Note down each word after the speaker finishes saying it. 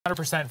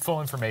100%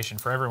 full information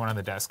for everyone on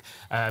the desk.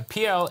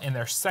 PL in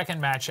their second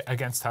match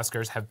against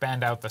Tuskers have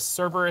banned out the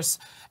Cerberus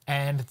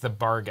and the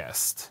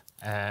Barghest.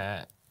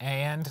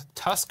 And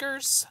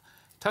Tuskers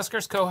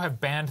Co. have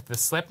banned the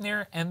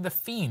Sleipnir and the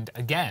Fiend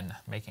again,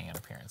 making an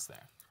appearance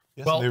there.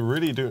 Yes, well, they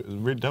really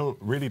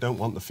don't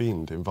want the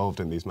Fiend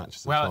involved in these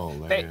matches at all.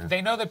 They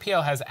know that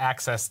PL has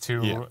access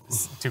to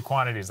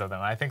quantities of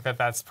them. I think that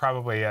that's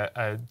probably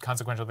a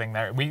consequential thing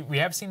there. We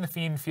have seen the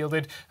Fiend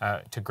fielded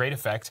to great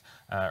effect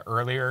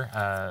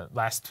earlier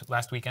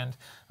last weekend.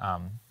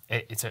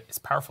 It's a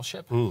powerful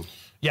ship.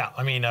 Yeah,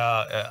 I mean,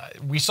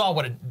 we saw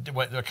what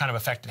kind of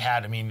effect it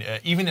had. I mean,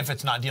 even if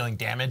it's not dealing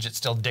damage, it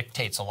still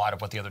dictates a lot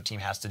of what the other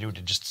team has to do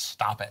to just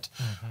stop it.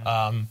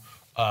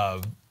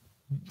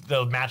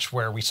 The match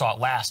where we saw it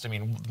last, I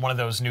mean, one of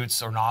those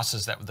Newts or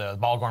Nosses that the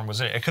Balgorn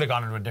was, it could have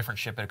gone into a different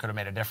ship, it could have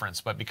made a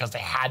difference, but because they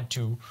had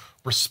to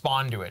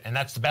respond to it, and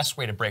that's the best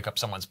way to break up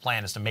someone's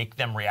plan, is to make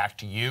them react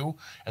to you,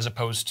 as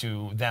opposed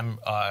to them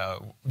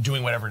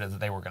doing whatever it is that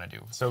they were going to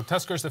do. So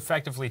Tuskers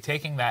effectively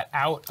taking that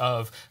out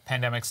of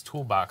Pandemic's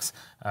toolbox,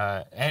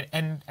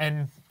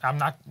 and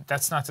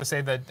that's not to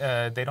say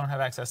that they don't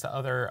have access to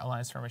other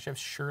Alliance tournament ships.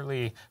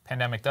 Surely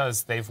Pandemic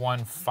does. They've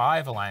won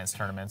 5 Alliance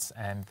tournaments,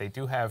 and they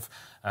do have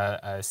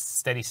a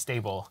steady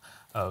stable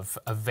of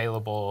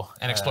available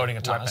and exploding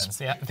autonomous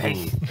weapons. Yeah,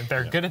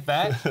 they're good at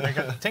that. They're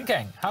good.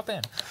 Tinkang, hop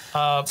in.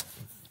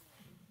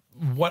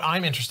 What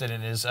I'm interested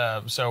in is,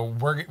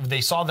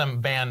 they saw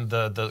them ban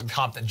the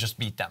comp that just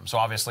beat them. So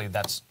obviously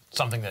that's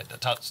something that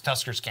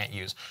Tuskers can't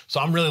use. So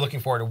I'm really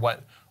looking forward to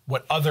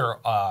what other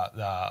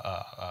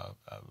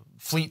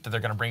fleet that they're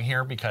going to bring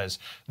here, because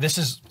this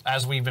is,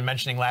 as we've been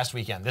mentioning last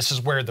weekend, this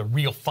is where the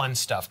real fun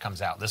stuff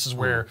comes out. This is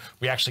where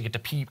we actually get to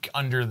peek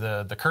under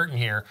the curtain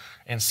here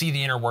and see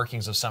the inner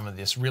workings of some of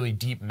this really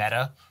deep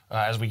meta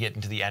as we get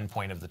into the end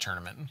point of the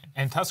tournament.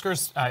 And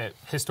Tuskers,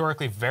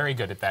 historically very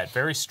good at that.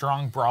 Very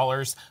strong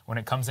brawlers when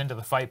it comes into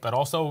the fight, but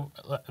also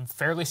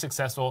fairly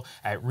successful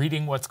at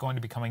reading what's going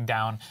to be coming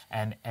down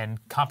and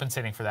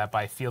compensating for that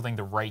by fielding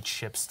the right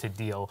ships to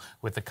deal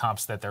with the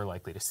comps that they're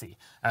likely to see.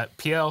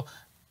 PL,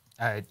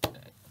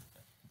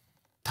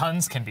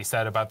 tons can be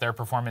said about their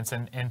performance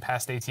in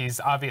past ATs.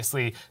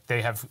 Obviously,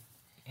 they have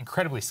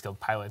incredibly skilled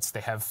pilots.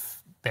 They have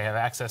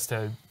access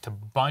to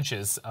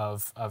bunches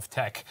of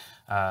tech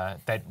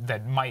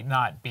that might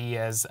not be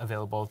as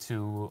available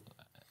to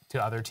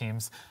other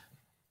teams.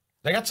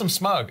 They got some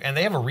smug, and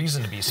they have a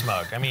reason to be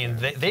smug. I mean,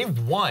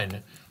 they've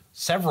won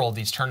several of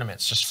these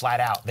tournaments just flat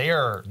out. They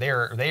are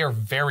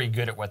very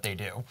good at what they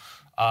do.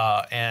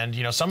 And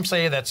you know, some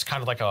say that's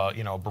kind of like a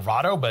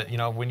bravado, but you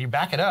know, when you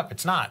back it up,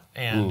 it's not.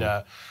 And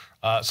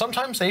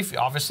sometimes they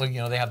obviously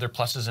they have their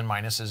pluses and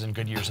minuses and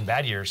good years and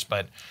bad years,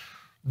 but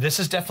this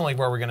is definitely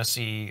where we're going to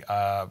see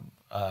the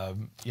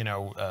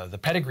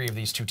pedigree of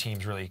these two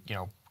teams really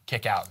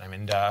kick out. I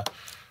mean,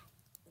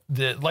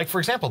 like for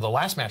example, the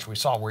last match we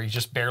saw where he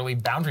just barely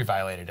boundary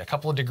violated a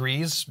couple of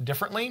degrees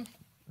differently,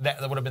 that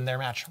would have been their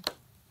match.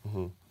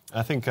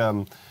 I think.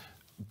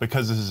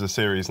 Because this is a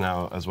series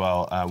now as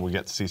well, we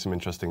get to see some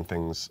interesting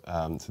things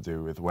to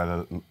do with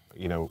whether,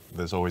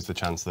 there's always the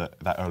chance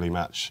that early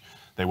match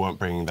they won't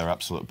bring their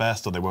absolute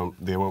best, or they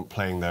won't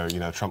playing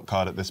their trump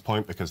card at this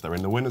point because they're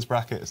in the winners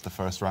bracket. It's the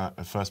first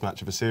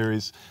match of a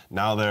series.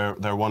 Now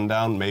they're one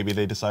down. Maybe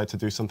they decide to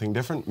do something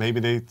different.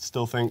 Maybe they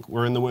still think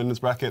we're in the winners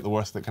bracket. The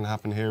worst that can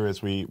happen here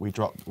is we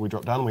drop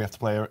down and we have to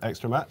play an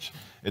extra match.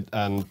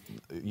 And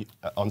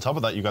on top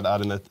of that, you got to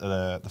add in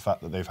the fact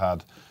that they've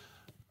had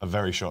a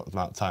very short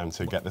amount of time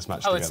to get this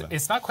match together.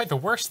 It's not quite the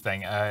worst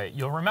thing.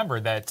 You'll remember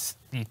that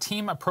the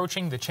team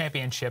approaching the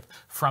championship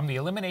from the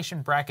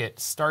elimination bracket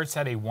starts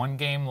at a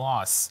 1-game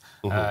loss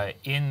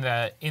in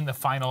the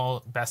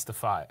final best of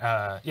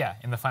 5.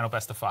 In the final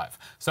best of 5.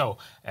 So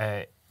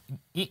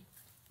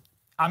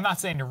I'm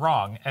not saying you're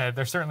wrong.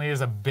 There certainly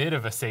is a bit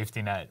of a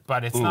safety net,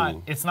 but it's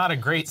not a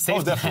great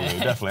safety net.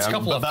 Definitely. It's a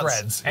couple of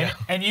threads.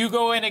 And you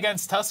go in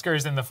against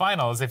Tuskers in the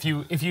finals. If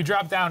you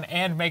drop down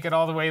and make it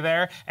all the way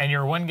there, and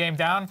you're 1 game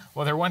down,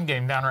 well, they're 1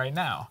 game down right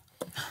now.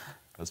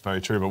 That's very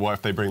true. But what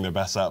if they bring their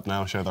best up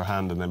now, show their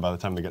hand, and then by the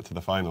time they get to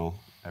the final,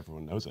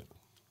 everyone knows it?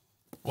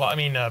 Well, I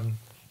mean.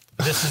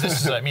 This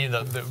is I mean,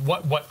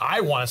 what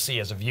I want to see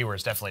as a viewer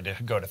is definitely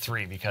to go to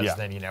 3, because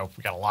then, we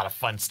got a lot of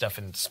fun stuff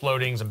and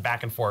explodings and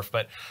back and forth.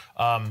 But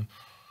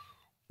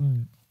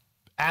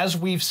as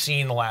we've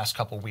seen the last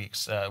couple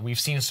weeks, we've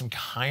seen some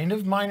kind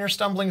of minor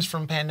stumblings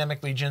from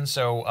Pandemic Legion.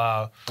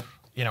 So,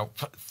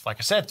 like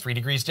I said, 3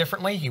 degrees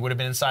differently, he would have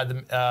been inside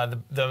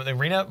the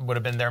arena, would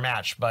have been their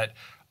match. But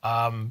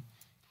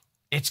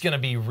it's going to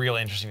be real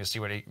interesting to see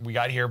what we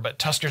got here. But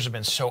Tuskers have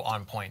been so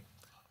on point.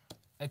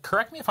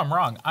 Correct me if I'm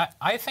wrong.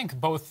 I think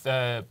both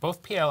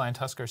PL and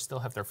Tuskers still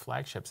have their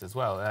flagships as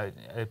well.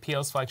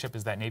 PL's flagship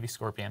is that Navy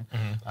Scorpion.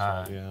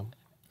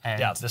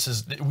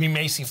 We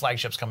may see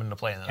flagships come into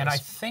play in this. And I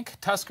think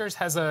Tuskers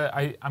has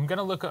I'm going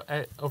to look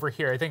over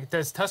here. I think,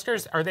 does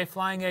Tuskers, are they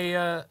flying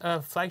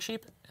a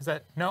flagship? Is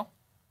that, no?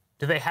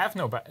 Do they have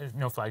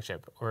no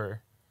flagship?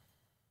 Or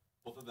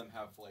Both of them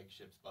have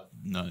flagships, but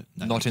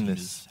not in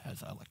this.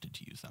 Has elected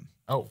to use them.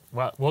 Oh,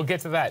 well, we'll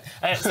get to that.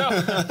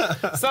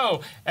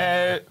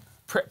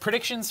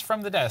 Predictions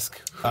from the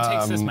desk. Who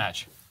takes this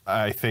match?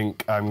 I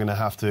think I'm gonna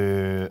have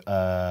to.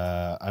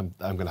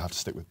 I'm gonna have to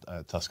stick with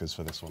Tuskers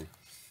for this one.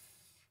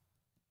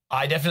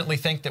 I definitely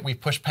think that we've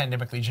pushed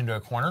Pandemic Legion to a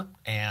corner,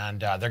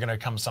 and they're going to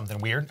come with something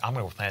weird. I'm going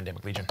to go with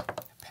Pandemic Legion.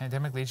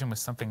 Pandemic Legion was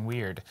something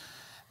weird.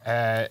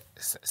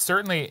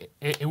 Certainly,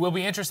 it will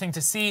be interesting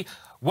to see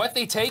what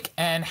they take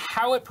and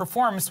how it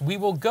performs. We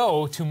will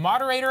go to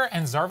Moderator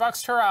and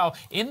Zarvox Tural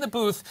in the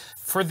booth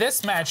for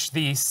this match,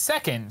 the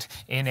second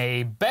in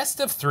a best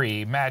of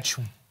three match.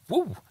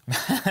 Woo!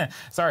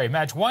 Sorry,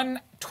 match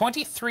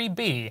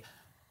 123B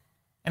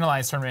in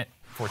Alliance Tournament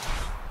 14.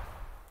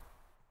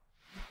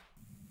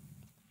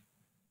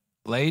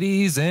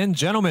 Ladies and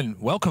gentlemen,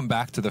 welcome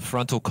back to the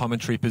frontal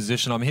commentary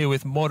position. I'm here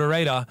with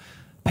Moderator.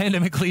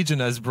 Pandemic Legion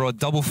has brought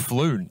double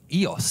Floon,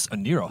 Eos, a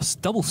Neros,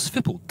 double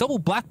Svipple, double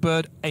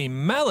Blackbird, a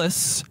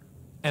Malice,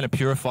 and a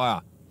Purifier.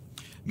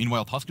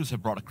 Meanwhile, Tuskers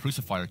have brought a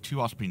Crucifier, 2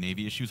 Osprey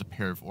Navy issues, a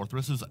pair of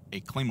Orthruses, a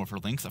Claymore for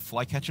Lynx, a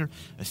Flycatcher,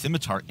 a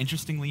Scimitar,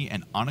 interestingly,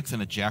 an Onyx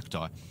and a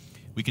Jackdaw.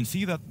 We can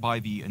see that by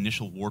the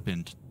initial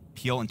Warpend,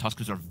 Peel and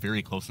Tuskers are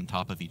very close on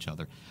top of each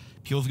other.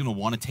 Peel's going to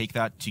want to take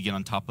that to get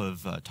on top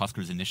of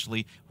Tuskers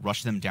initially,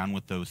 rush them down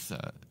with those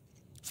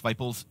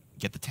Sviples,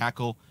 get the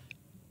tackle,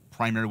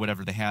 primary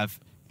whatever they have,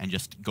 and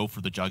just go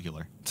for the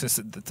jugular.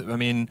 I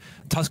mean,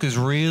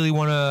 Tuskers really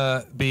want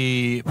to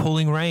be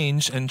pulling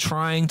range and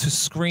trying to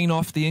screen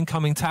off the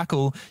incoming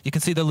tackle. You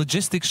can see the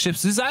logistics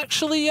ships is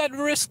actually at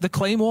risk. The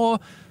Claymore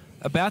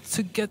about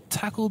to get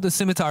tackled. The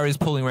Scimitar is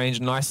pulling range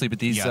nicely, but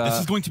these... Yeah,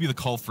 this is going to be the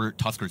call for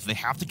Tuskers. They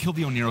have to kill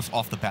the Oneros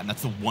off the bat, and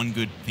that's the one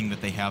good thing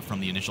that they have from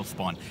the initial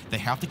spawn. They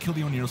have to kill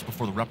the Oneros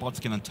before the Replots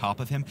get on top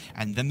of him,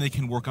 and then they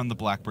can work on the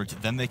Blackbirds,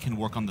 then they can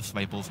work on the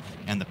Sviples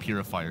and the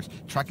Purifiers.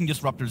 Tracking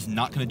Disruptor's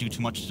not going to do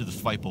too much to the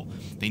Sviple.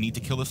 They need to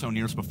kill this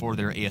Oneros before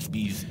their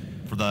ASBs,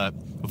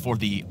 before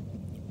the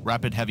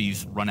Rapid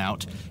Heavies run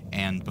out,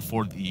 and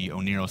before the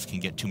Oneros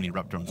can get too many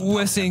Rep drones.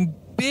 We're seeing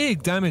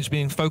big damage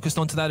being focused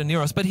onto that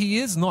Oneros, but he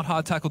is not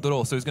hard tackled at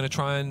all, so he's going to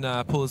try and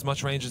pull as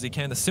much range as he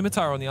can. The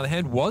Scimitar, on the other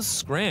hand, was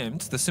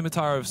scrammed. The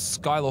Scimitar of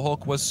Skylar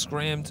Hawk was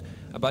scrammed,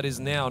 but is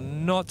now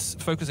not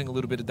focusing a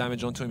little bit of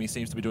damage onto him. He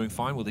seems to be doing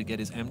fine. Will he get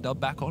his M-dub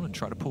back on and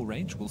try to pull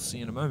range? We'll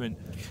see in a moment.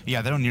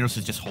 Yeah, that Oneros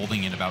is just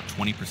holding in about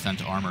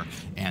 20% armor,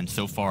 and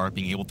so far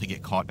being able to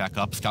get caught back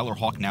up. Skylar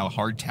Hawk now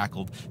hard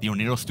tackled. The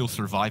Oneros still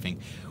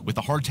surviving. With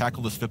the hard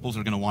tackle, the Sviples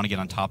are going to want to get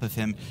on top of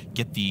him,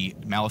 get the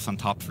Malice on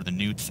top for the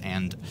Newts,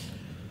 and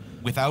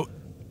without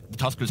the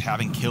Tuskers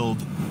having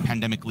killed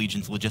Pandemic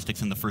Legion's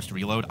logistics in the first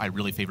reload, I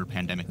really favor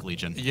Pandemic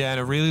Legion. Yeah, and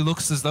it really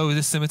looks as though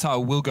this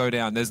Scimitar will go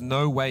down. There's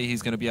no way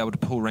he's going to be able to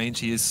pull range.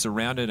 He is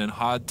surrounded and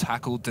hard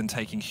tackled and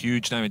taking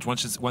huge damage.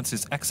 Once his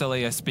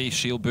XLASB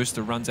shield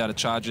booster runs out of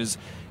charges,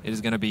 it is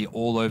going to be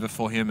all over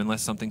for him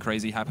unless something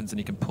crazy happens and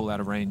he can pull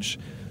out of range.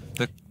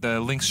 The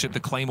Lynx ship, the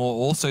Claymore,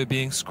 also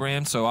being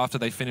scrammed, so after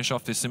they finish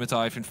off this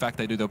Scimitar, if in fact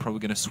they do, they're probably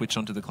going to switch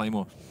onto the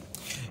Claymore.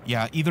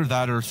 Yeah, either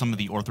that or some of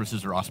the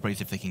Orthruses or Ospreys,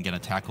 if they can get a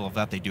tackle of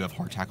that. They do have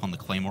hard tackle on the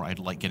Claymore. I'd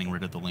like getting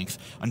rid of the Lynx.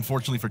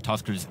 Unfortunately for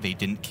Tuskers, they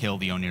didn't kill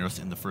the Oneros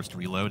in the first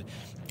reload,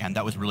 and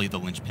that was really the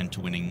linchpin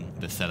to winning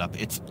the setup.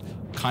 It's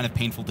kind of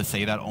painful to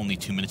say that only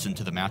 2 minutes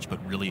into the match,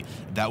 but really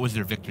that was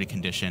their victory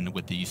condition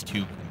with these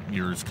two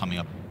mirrors coming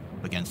up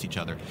against each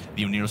other.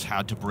 The Oneros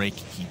had to break.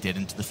 He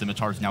didn't. The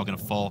Scimitar is now going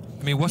to fall.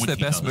 I mean, what's their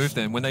best move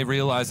then? When they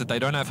realize that they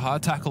don't have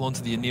hard tackle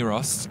onto the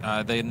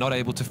Oneros, they're not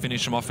able to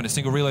finish him off in a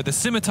single reload. The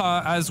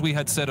Scimitar, as we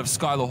had said of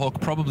Skylar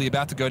Hawk, probably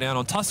about to go down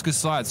on Tuskers'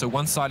 side. So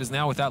one side is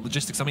now without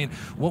logistics. I mean,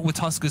 what were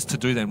Tuskers to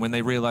do then when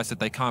they realize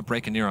that they can't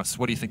break Oneros?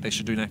 What do you think they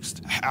should do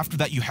next? After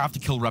that, you have to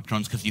kill Rep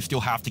drones because you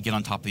still have to get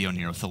on top of the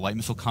Oneros. The Light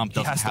Missile Comp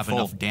doesn't have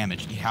enough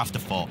damage. He has to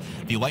fall.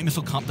 The Light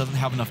Missile Comp doesn't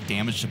have enough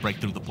damage to break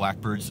through the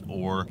Blackbirds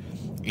or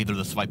either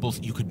the Sviples.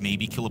 You could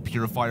maybe kill a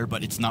Purifier,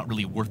 but it's not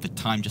really worth the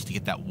time just to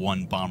get that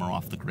one bomber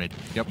off the grid.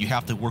 Yep. You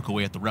have to work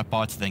away at the Rep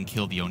bots, then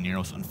kill the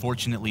Oneros.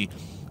 Unfortunately,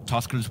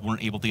 Tuskers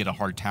weren't able to get a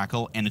hard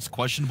tackle, and it's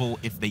questionable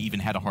if they even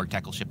had a hard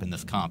tackle ship in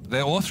this comp.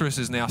 Their Orthrus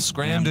is now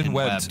scrammed and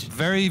webbed.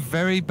 Very,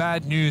 very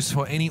bad news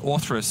for any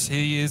Orthrus.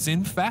 He is,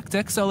 in fact,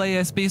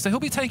 XLASB, so he'll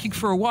be tanking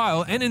for a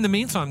while, and in the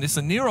meantime, this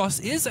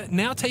Oneros is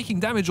now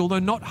taking damage, although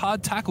not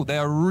hard tackle. They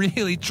are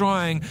really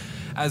trying,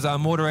 as our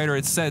moderator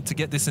had said, to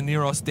get this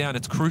Oneros down.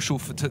 It's crucial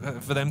for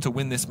them to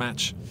win this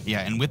match.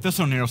 Yeah, and with this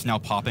Oneros now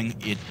popping,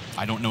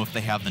 I don't know if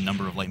they have the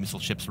number of light missile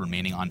ships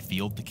remaining on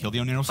field to kill the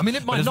Oneros. I mean,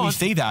 it might not.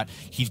 As we say that,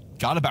 he's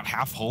got about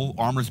half hull,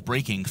 armor's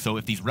breaking, so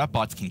if these rep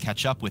bots can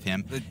catch up with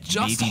him, they're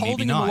just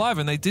holding him alive,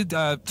 and they did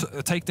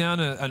take down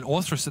an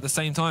Orthrus at the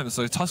same time.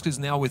 So Tuskers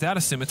now without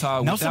a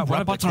Scimitar, now without some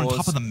rep bots are on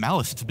top of the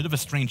Malice. It's a bit of a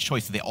strange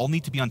choice. They all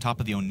need to be on top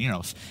of the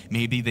Oneros.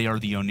 Maybe they are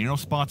the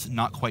Oneros bots,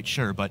 not quite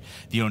sure, but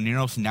the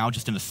Oneros now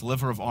just in a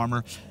sliver of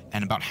armor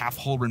and about half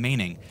hull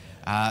remaining.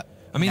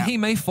 I mean, he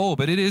may fall,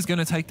 but it is going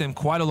to take them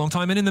quite a long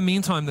time. And in the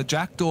meantime, the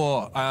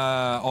jackdaw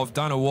of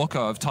Dino Walker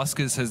of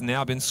Tuskers has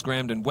now been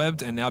scrammed and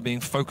webbed and now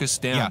being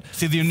focused down. Yeah,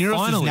 see, the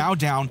Oneros is now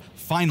down.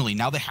 Finally,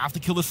 now they have to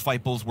kill the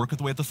Spiples, work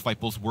away at the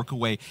Spiples, work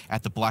away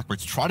at the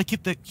Blackbirds. Try to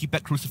keep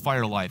that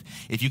Crucifier alive.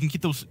 If you can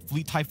keep those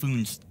Fleet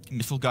Typhoons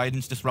missile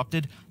guidance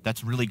disrupted,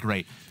 that's really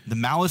great. The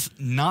Malice,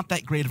 not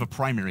that great of a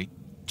primary.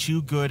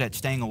 Too good at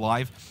staying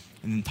alive.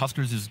 And then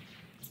Tuskers is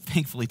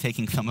thankfully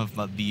taking some of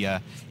the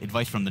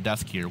advice from the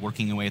desk here,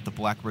 working away at the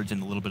Blackbirds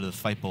and a little bit of the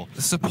Spipal.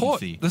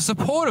 The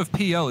support of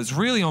PL is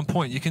really on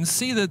point. You can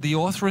see that this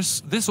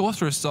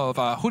Orthrus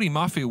of Hoodie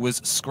Mafia was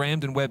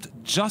scrammed and webbed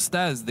just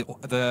as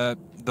the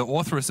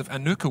Orthrus of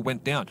Anuka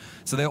went down.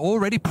 So they're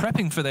already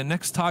prepping for their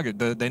next target.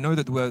 They know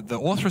that the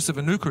Orthrus of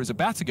Anuka is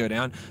about to go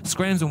down.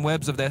 Scrams and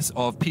webs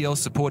of PL's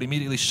support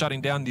immediately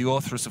shutting down the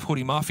Orthrus of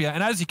Hoodie Mafia.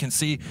 And as you can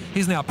see,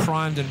 he's now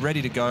primed and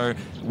ready to go.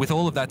 With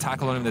all of that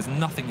tackle on him, there's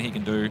nothing that he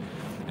can do,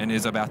 and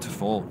is about to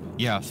fall.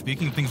 Yeah,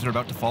 speaking of things that are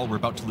about to fall, we're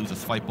about to lose a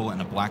Spipal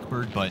and a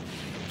Blackbird, but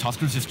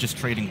Tuskers is just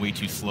trading way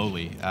too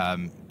slowly.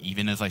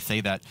 Even as I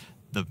say that,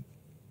 the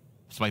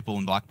Spipal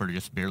and Blackbird are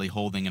just barely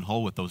holding and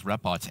whole with those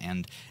Repots,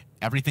 and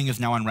everything is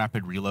now on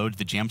rapid reload.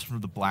 The jams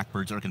from the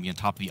Blackbirds are going to be on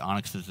top of the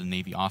Onyxes and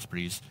Navy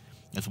Ospreys,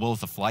 as well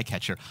as the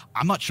Flycatcher.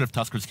 I'm not sure if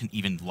Tuskers can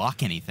even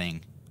lock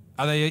anything.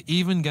 Are they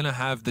even going to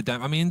have the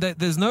damage? I mean,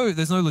 there's no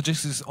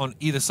logistics on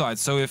either side.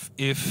 So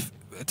if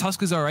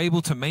Tuskers are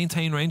able to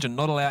maintain range and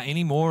not allow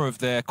any more of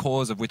their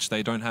cores, of which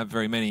they don't have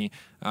very many,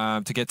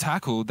 to get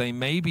tackled, they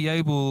may be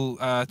able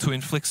to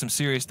inflict some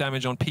serious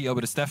damage on PL,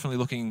 but it's definitely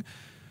looking...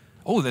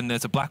 Oh, then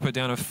there's a Blackbird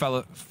down of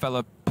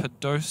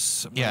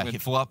Philopodus. Yeah,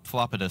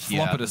 Philopodus.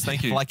 Philopodus,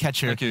 thank you.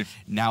 Flycatcher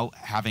now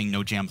having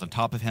no jams on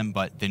top of him,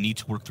 but they need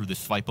to work through this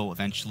Spipal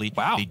eventually.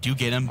 Wow. They do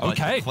get him, but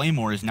the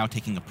Claymore is now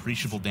taking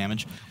appreciable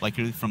damage,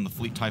 likely from the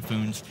Fleet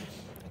Typhoons.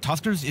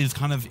 Tuskers is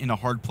kind of in a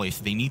hard place.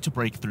 They need to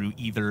break through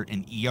either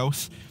an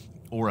EOS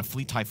or a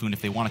Fleet Typhoon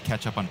if they want to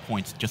catch up on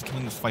points. Just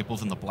killing the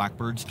Spipals and the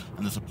Blackbirds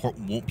and the support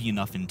won't be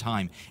enough in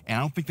time. And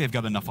I don't think they've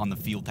got enough on the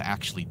field to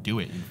actually do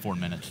it in 4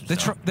 minutes.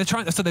 They're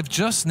trying. So they've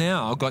just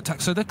now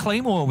got. So the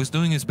Claymore was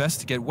doing his best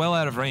to get well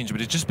out of range,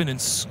 but it's just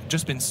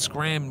been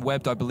scrammed,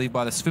 webbed, I believe,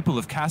 by the Swipple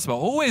of Casper.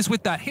 Always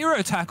with that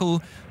hero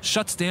tackle,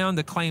 shuts down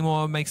the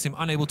Claymore, makes him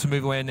unable to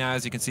move away. And now,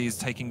 as you can see, he's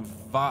taking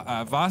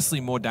vastly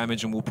more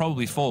damage and will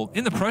probably fall.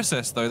 In the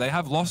process, though, they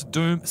have lost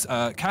Doom.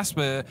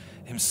 Casper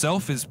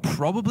himself is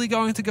probably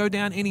going to go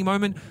down any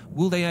moment.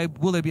 Will they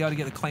be able to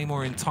get the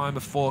Claymore in time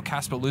before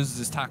Casper loses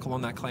his tackle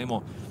on that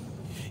Claymore?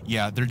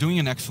 Yeah, they're doing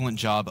an excellent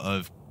job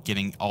of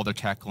getting all their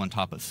tackle on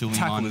top of Suleiman.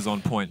 Tackle is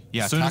on point.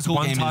 Yeah, as soon as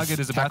one target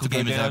is about to go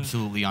down, is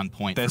absolutely on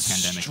point. They're for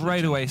Pandemic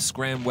straight away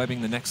scram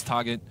webbing the next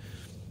target.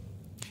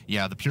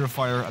 Yeah, the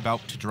Purifier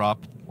about to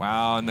drop.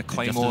 Wow, and the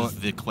Claymore... Just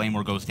as the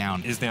Claymore goes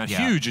down. Is down.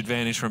 Yeah. Huge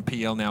advantage from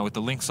PL now with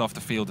the links off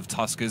the field of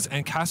Tuskers.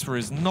 And Casper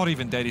is not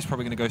even dead. He's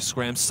probably going to go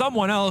scram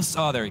someone else.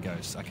 Oh, there he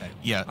goes. Okay.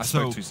 Yeah, I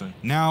spoke too soon.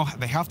 Now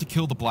they have to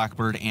kill the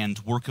Blackbird and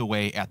work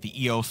away at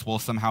the EOS while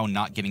somehow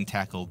not getting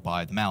tackled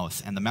by the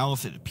Malice. And the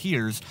Malice, it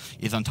appears,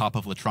 is on top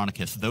of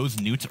Latronicus.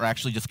 Those newts are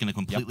actually just going to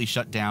completely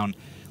shut down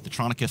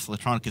Latronicus.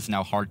 Latronicus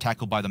now hard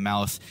tackled by the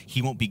Malice.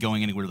 He won't be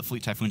going anywhere. The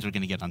Fleet Typhoons are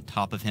going to get on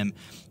top of him,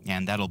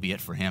 and that'll be it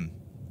for him.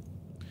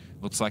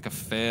 Looks like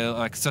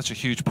such a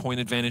huge point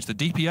advantage. The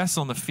DPS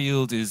on the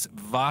field is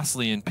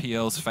vastly in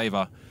PL's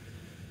favor.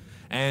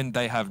 And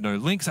they have no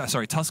links.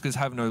 Sorry, Tuskers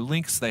have no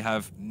links. They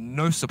have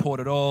no support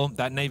at all.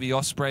 That Navy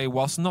Osprey,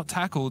 whilst not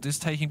tackled, is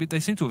taking... But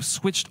they seem to have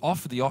switched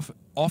off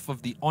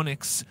of the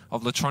Onyx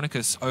of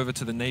Latronicus over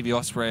to the Navy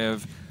Osprey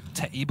of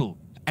Te'ibel.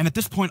 And at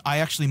this point, I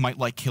actually might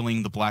like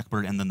killing the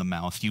Blackbird and then the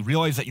Malice. You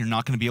realize that you're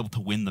not going to be able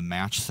to win the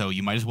match, so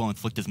you might as well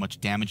inflict as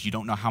much damage. You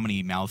don't know how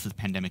many Malices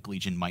Pandemic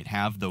Legion might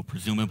have, though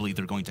presumably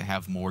they're going to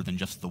have more than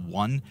just the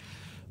one.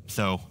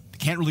 So they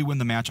can't really win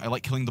the match. I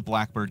like killing the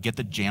Blackbird, get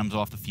the jams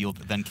off the field,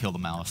 then kill the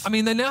Malice. I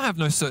mean, they now have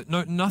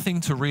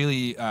nothing to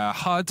really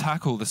hard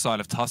tackle the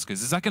side of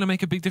Tuskers. Is that going to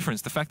make a big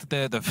difference? The fact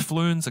that the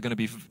Fluins are going to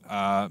be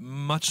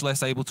much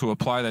less able to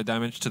apply their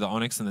damage to the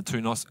Onyx and the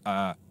two Nos...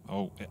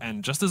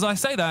 and just as I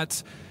say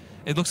that...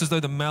 It looks as though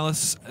the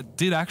Malice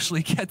did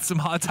actually get some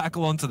hard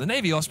tackle onto the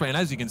Navy Osprey, and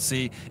as you can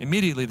see,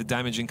 immediately the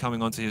damage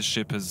incoming onto his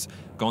ship has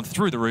gone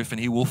through the roof,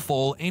 and he will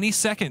fall any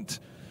second.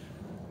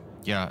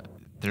 Yeah,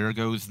 there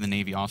goes the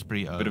Navy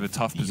Osprey. Bit of a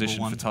tough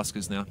position for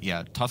Tuskers now.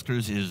 Yeah,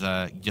 Tuskers is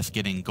just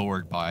getting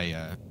gored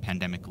by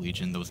Pandemic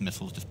Legion, those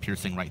missiles just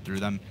piercing right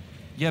through them.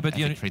 Yeah, but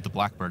they trade the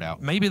Blackbird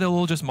out. Maybe they'll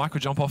all just micro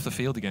jump off the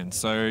field again,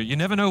 so you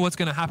never know what's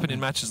going to happen in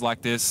matches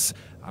like this.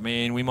 I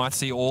mean, we might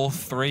see all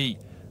three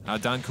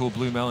Duncool,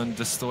 Blue Melon,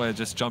 Destroyer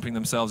just jumping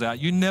themselves out.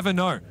 You never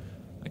know.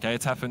 Okay,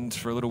 it's happened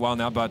for a little while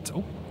now, but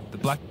the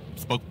Black...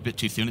 Spoke a bit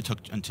too soon. It took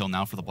until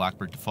now for the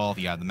Blackbird to fall.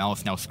 Yeah, the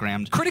Malice now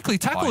scrammed. Critically,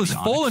 tackle has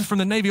fallen from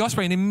the Navy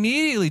Osprey and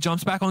immediately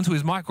jumps back onto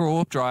his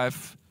micro-warp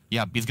drive.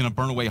 Yeah, he's going to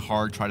burn away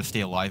hard, try to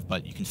stay alive,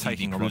 but you can see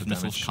the cruise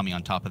missiles coming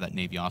on top of that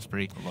Navy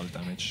Osprey. A lot of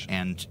damage.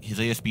 And his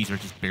ASBs are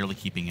just barely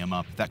keeping him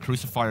up. That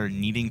Crucifier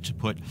needing to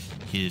put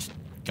his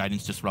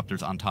guidance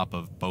disruptors on top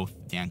of both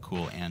Dan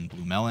Cool and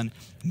Blue Melon.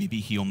 Maybe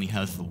he only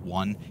has the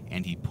one,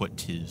 and he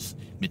put his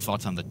mid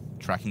slots on the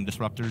tracking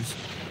disruptors,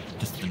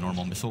 just the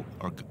normal missile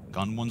or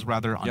gun ones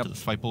rather, onto the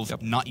Spiples.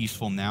 Not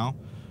useful now.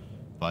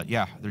 But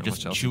yeah, they're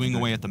just chewing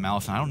away at the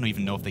Malice, and I don't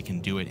even know if they can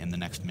do it in the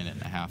next minute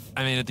and a half.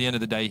 I mean, at the end of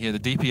the day here, the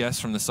DPS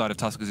from the side of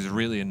Tuskers is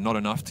really not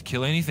enough to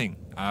kill anything.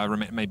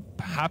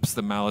 Perhaps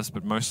the Malice,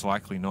 but most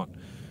likely not.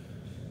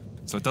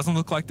 So it doesn't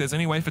look like there's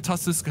any way for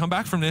Tuskers to come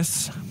back from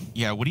this.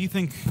 Yeah, what do you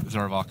think,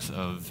 Zarvox,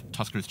 of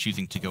Tuskers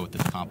choosing to go with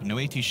this comp? No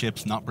AT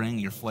ships, not bringing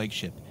your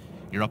flagship.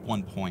 You're up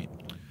 1 point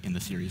in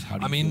the series. How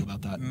do you feel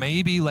about that?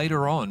 Maybe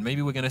later on,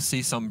 maybe we're going to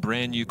see some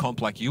brand new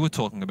comp like you were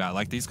talking about.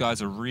 Like these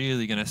guys are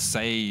really going to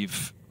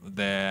save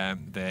their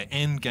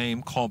end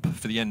game comp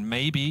for the end.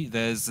 Maybe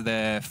there's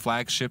their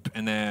flagship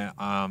and their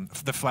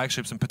the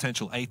flagships and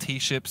potential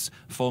AT ships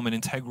form an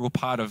integral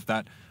part of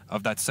that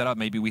setup.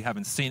 Maybe we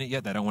haven't seen it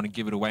yet. They don't want to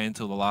give it away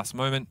until the last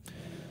moment.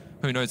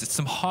 Who knows? It's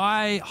some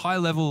high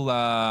level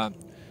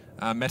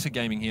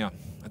metagaming here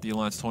at the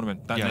Alliance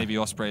tournament. That Navy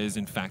Osprey is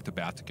in fact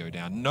about to go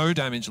down. No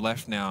damage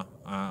left now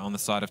on the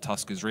side of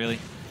Tuskers, really.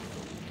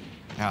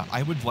 Yeah,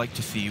 I would like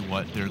to see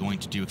what they're going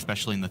to do,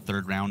 especially in the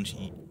third round.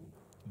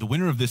 The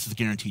winner of this is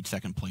guaranteed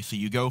second place. So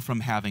you go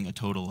from having a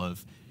total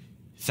of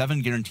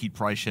 7 guaranteed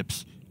prize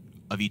ships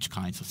of each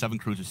kind, so 7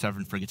 cruisers,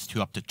 7 frigates,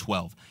 to up to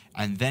 12.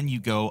 And then you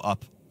go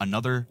up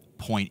another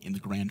point in the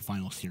grand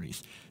final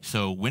series.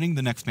 So winning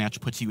the next match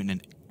puts you in a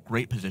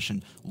great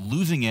position.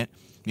 Losing it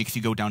makes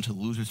you go down to the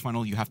losers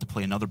final. You have to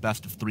play another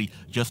best of 3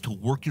 just to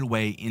work your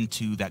way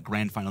into that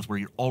grand finals where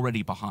you're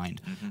already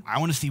behind. I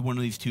want to see one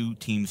of these two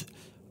teams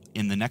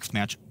in the next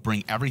match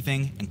bring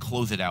everything and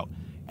close it out.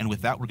 And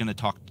with that, we're going to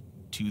talk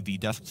to the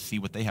desk to see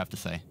what they have to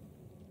say.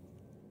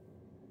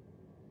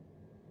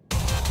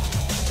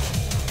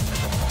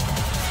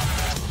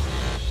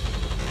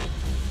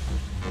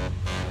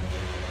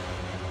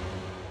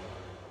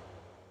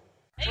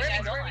 Hey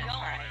guys, where are we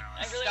going?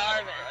 I'm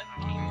starving.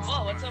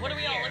 Whoa, what's over here? What are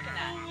we all looking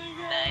at?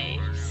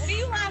 Nice. What are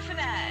you laughing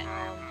at?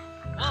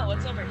 Whoa,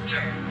 what's over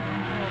here?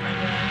 Oh my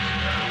gosh.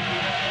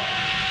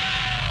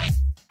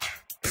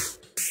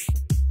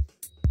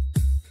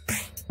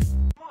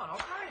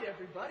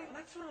 Everybody,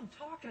 that's what I'm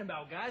talking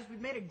about, guys.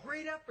 We've made a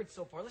great effort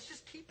so far. Let's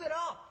just keep it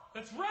up.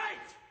 That's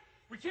right!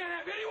 We can't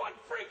have anyone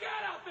freak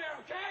out there,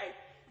 okay?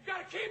 We've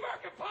got to keep our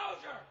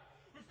composure.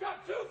 We've come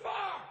too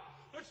far.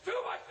 There's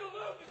too much to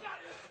lose. We've got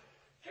to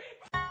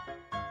keep...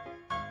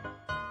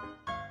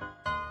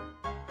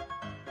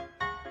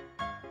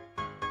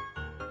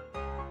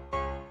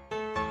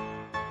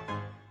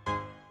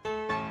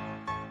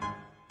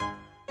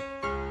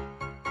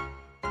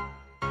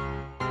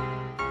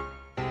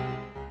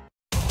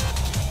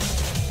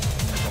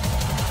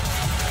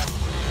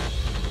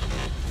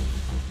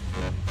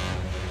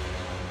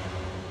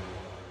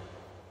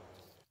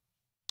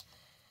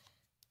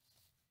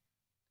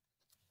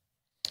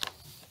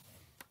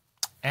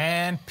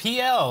 And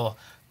PL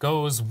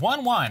goes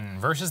 1-1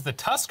 versus the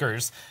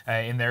Tuskers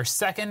in their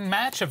second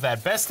match of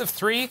that best of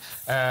 3.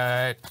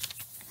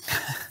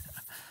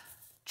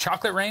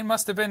 Chocolate Rain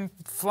must have been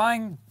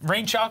flying.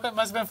 Rain Chocolate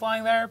must have been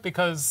flying there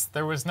because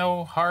there was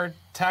no hard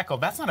tackle.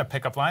 That's not a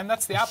pickup line.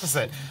 That's the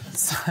opposite.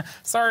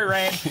 Sorry,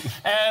 Rain.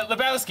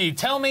 Lebowski,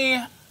 tell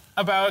me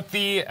about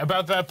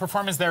the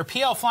performance there.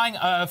 PL flying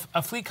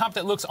a fleet comp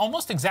that looks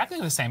almost exactly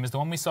the same as the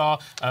one we saw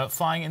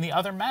flying in the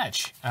other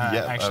match.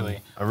 Actually,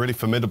 a really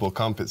formidable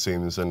comp it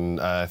seems, and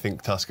I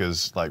think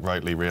Tuskers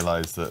rightly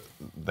realised that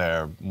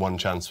their one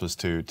chance was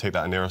to take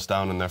that Aneros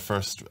down in their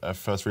first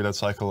reload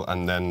cycle,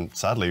 and then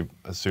sadly,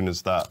 as soon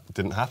as that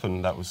didn't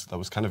happen, that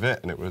was kind of it,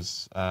 and it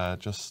was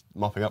just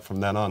mopping up from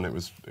then on. It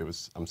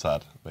was I'm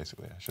sad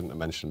basically. I shouldn't have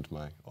mentioned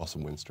my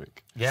awesome win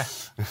streak. Yeah,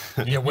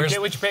 yeah. You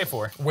get what you pay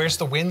for. Where's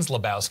the wins,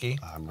 Lebowski?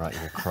 I'm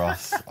writing a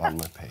cross on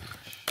my page.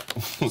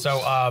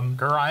 So,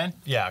 Ryan?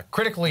 Yeah,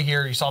 critically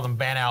here, you saw them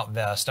ban out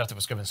the stuff that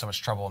was giving so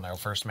much trouble in their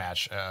first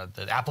match.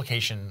 The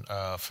application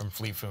from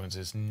Fleet Foons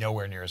is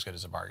nowhere near as good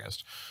as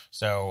Abargist.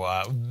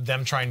 So,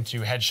 them trying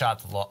to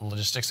headshot the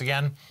logistics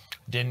again,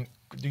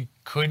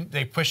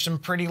 they pushed them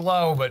pretty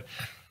low, but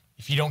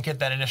if you don't get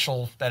that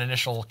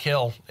initial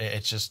kill,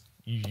 it's just,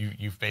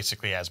 you've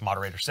basically, as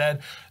moderator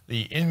said,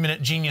 the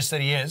imminent genius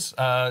that he is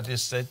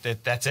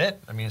that's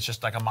it. I mean, it's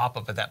just like a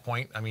mop-up at that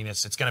point. I mean,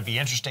 it's going to be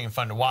interesting and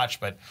fun to watch,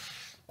 but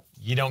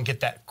you don't get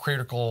that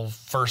critical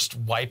first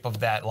wipe of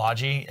that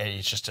Logi.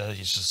 It's just a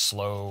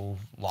slow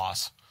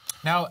loss.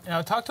 Now,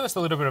 talk to us a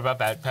little bit about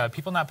that.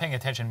 People not paying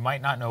attention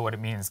might not know what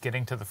it means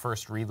getting to the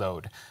first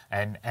reload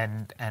and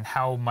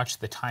how much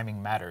the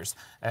timing matters.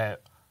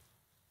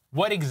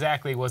 What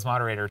exactly was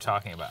moderator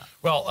talking about?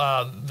 Well,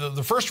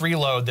 the first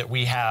reload that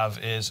we have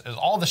is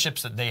all the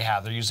ships that they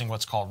have. They're using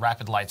what's called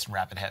rapid lights and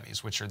rapid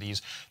heavies, which are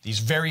these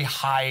very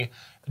high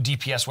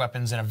DPS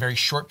weapons in a very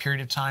short period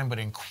of time, but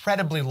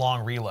incredibly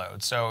long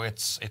reload. So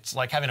it's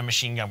like having a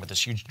machine gun with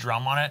this huge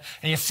drum on it,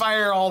 and you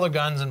fire all the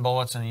guns and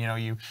bullets, and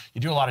you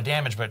do a lot of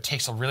damage, but it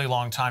takes a really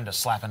long time to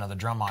slap another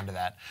drum onto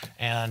that.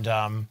 And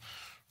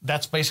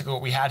that's basically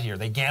what we had here.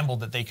 They gambled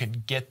that they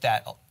could get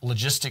that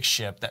logistics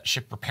ship, that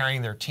ship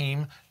preparing their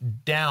team,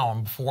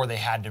 down before they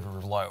had to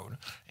reload.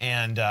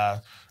 And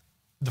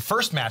the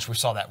first match, we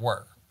saw that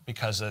work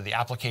because of the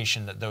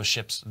application that those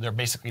ships, they're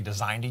basically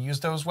designed to use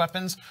those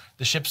weapons.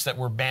 The ships that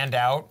were banned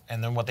out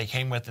and then what they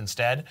came with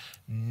instead,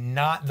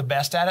 not the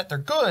best at it. They're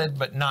good,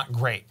 but not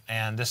great.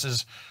 And this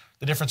is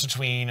the difference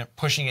between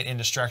pushing it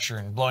into structure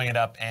and blowing it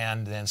up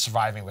and then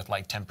surviving with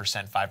like 10%,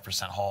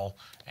 5% hull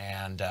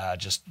and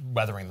just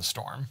weathering the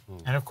storm.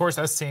 And of course,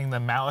 us seeing the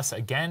Malice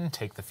again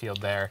take the field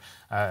there,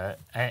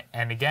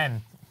 and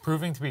again,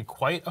 proving to be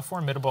quite a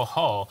formidable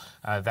hull.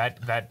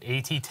 That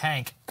AT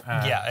tank.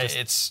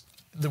 It's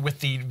with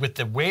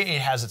the way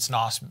it has its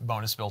NOS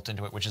bonus built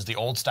into it, which is the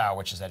old style,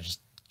 which is that it just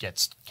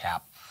gets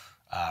cap.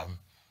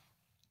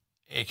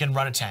 It can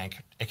run a tank,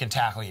 it can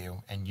tackle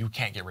you, and you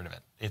can't get rid of it.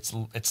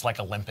 It's like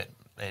a limpet.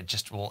 It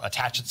just will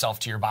attach itself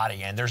to your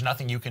body, and there's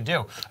nothing you can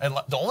do. And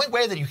the only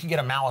way that you can get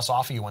a Malice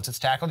off of you once it's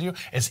tackled you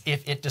is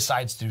if it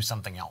decides to do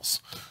something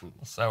else.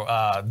 So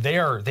they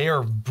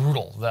are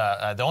brutal.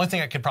 The only thing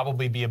that could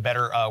probably be a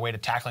better way to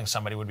tackling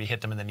somebody would be hit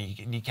them in the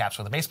kneecaps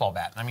with a baseball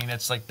bat. I mean,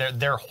 it's like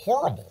they're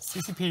horrible.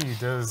 CCP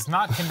does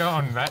not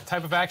condone that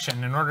type of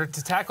action in order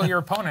to tackle your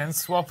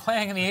opponents while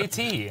playing in the AT.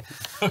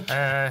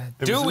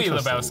 Do we,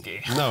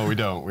 Lebowski? No, we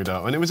don't. We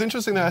don't. And it was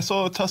interesting that I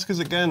saw Tuskers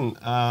again,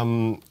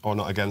 or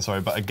not again, sorry,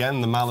 but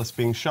again the Malice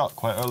being shot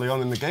quite early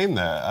on in the game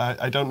there.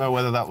 I don't know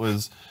whether that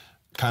was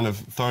kind of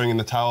throwing in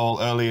the towel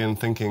early and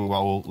thinking,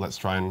 well, let's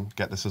try and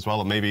get this as well.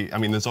 Or maybe, I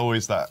mean, there's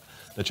always the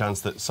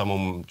chance that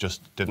someone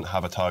just didn't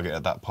have a target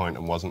at that point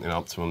and wasn't in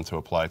optimum to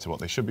apply to what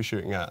they should be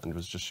shooting at and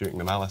was just shooting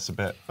the Malice a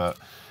bit. But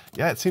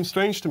yeah, it seems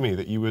strange to me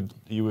that you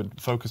would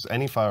focus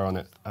any fire on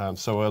it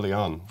so early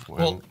on.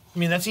 Well, I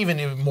mean, that's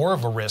even more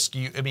of a risk.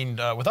 I mean,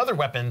 with other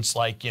weapons,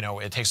 like, you know,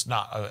 it takes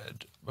not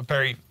a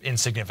very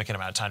insignificant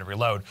amount of time to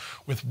reload.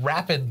 With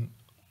rapid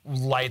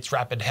lights,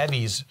 rapid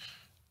heavies,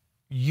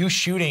 you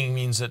shooting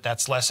means that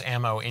that's less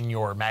ammo in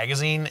your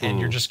magazine, and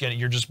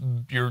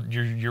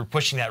you're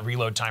pushing that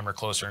reload timer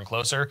closer and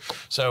closer.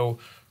 So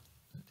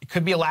it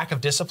could be a lack of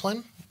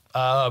discipline,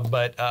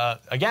 but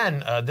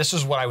again, this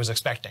is what I was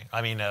expecting.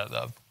 I mean,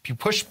 if you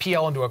push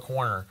PL into a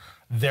corner,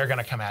 they're going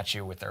to come at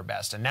you with their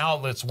best. And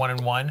now it's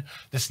 1-1.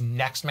 This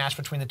next match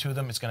between the two of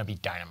them is going to be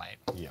dynamite.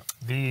 Yeah.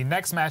 The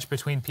next match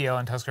between PL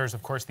and Tuskers,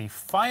 of course, the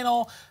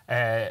final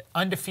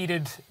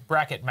undefeated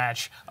bracket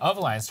match of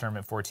Alliance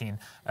Tournament 14.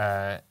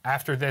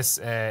 After this,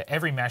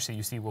 every match that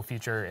you see will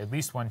feature at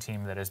least one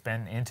team that has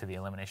been into the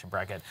elimination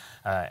bracket.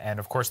 And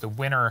of course, the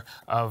winner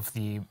of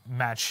the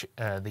match,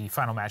 the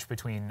final match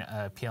between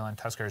PL and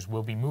Tuskers,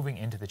 will be moving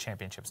into the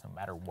championships no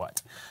matter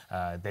what.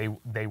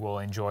 They will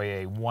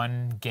enjoy a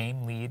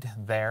one-game lead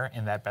there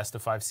in that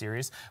best-of-5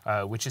 series,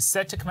 which is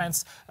set to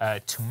commence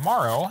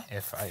tomorrow,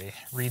 if I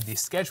read the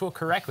schedule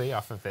correctly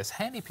off of this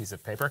handy piece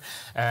of paper,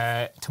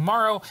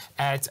 tomorrow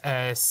at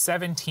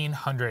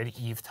 1700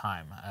 Eve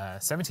time.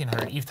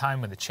 1700 Eve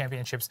time when the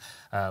championships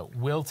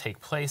will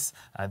take place.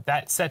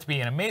 That's set to be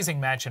an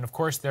amazing match, and of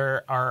course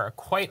there are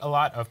quite a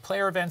lot of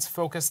player events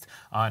focused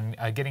on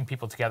getting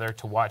people together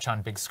to watch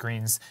on big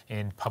screens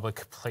in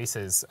public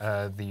places.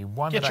 The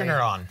one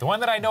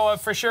that I know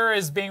of for sure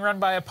is being run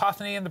by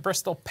Apothony and the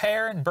Bristol Pair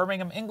in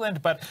Birmingham,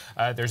 England, but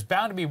there's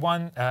bound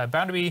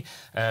to be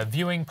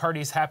viewing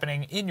parties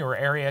happening in your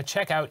area.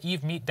 Check out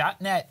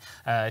evemeet.net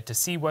to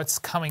see what's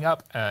coming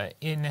up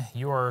in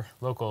your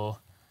local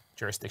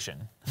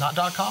jurisdiction. Not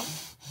 .com?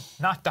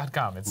 Not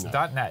 .com, it's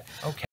 .net. Okay.